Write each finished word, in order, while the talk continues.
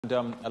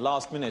And a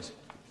last-minute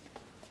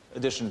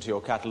addition to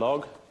your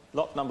catalogue,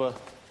 lot number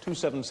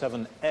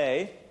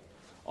 277A,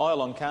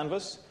 oil on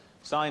canvas,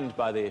 signed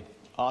by the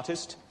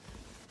artist,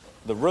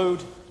 The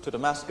Road to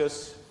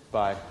Damascus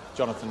by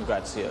Jonathan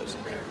Graziosi.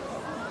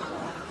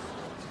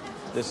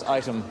 This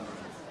item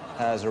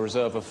has a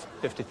reserve of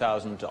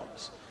 $50,000.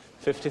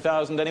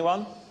 $50,000,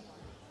 anyone?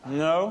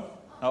 No?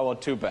 Oh, well,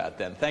 too bad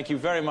then. Thank you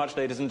very much,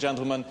 ladies and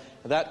gentlemen.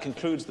 That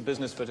concludes the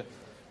business for...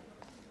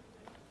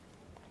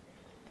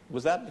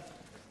 Was that...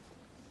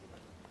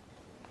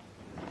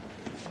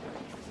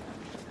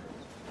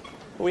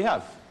 We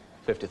have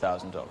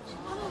 $50,000.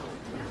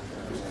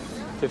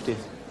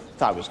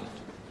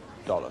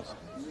 $50,000.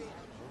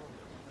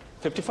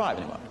 55,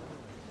 anyone?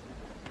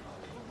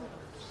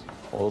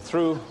 All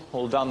through,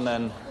 all done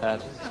then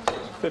at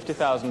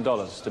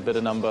 $50,000 to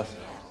bidder number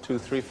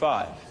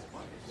 235.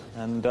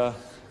 And I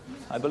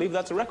believe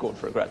that's a record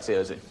for a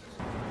Graziosi.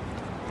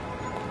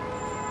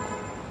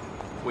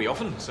 We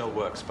often sell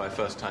works by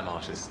first-time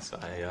artists.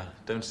 I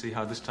don't see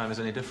how this time is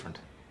any different.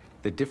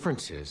 The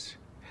difference is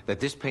that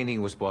this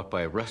painting was bought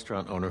by a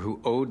restaurant owner who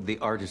owed the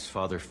artist's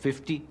father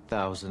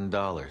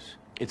 $50,000.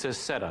 It's a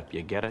setup,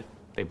 you get it?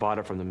 They bought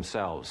it from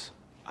themselves.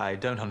 I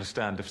don't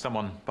understand. If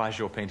someone buys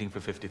your painting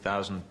for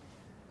 $50,000,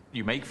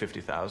 you make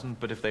 $50,000,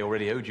 but if they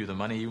already owed you the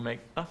money, you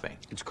make nothing.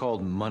 It's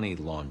called money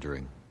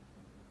laundering.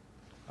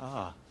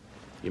 Ah.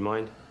 You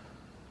mind?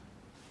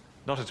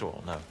 Not at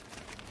all, no.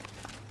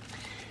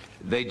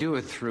 They do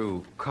it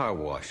through car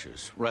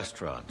washes,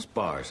 restaurants,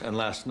 bars, and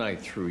last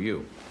night through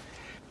you.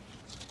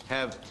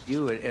 Have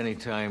you at any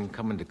time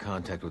come into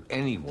contact with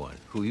anyone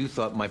who you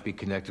thought might be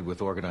connected with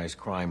organized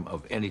crime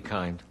of any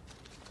kind?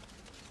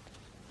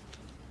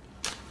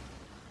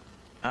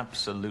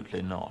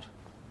 Absolutely not.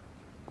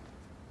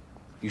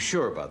 You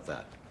sure about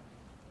that?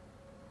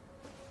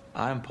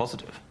 I am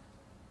positive.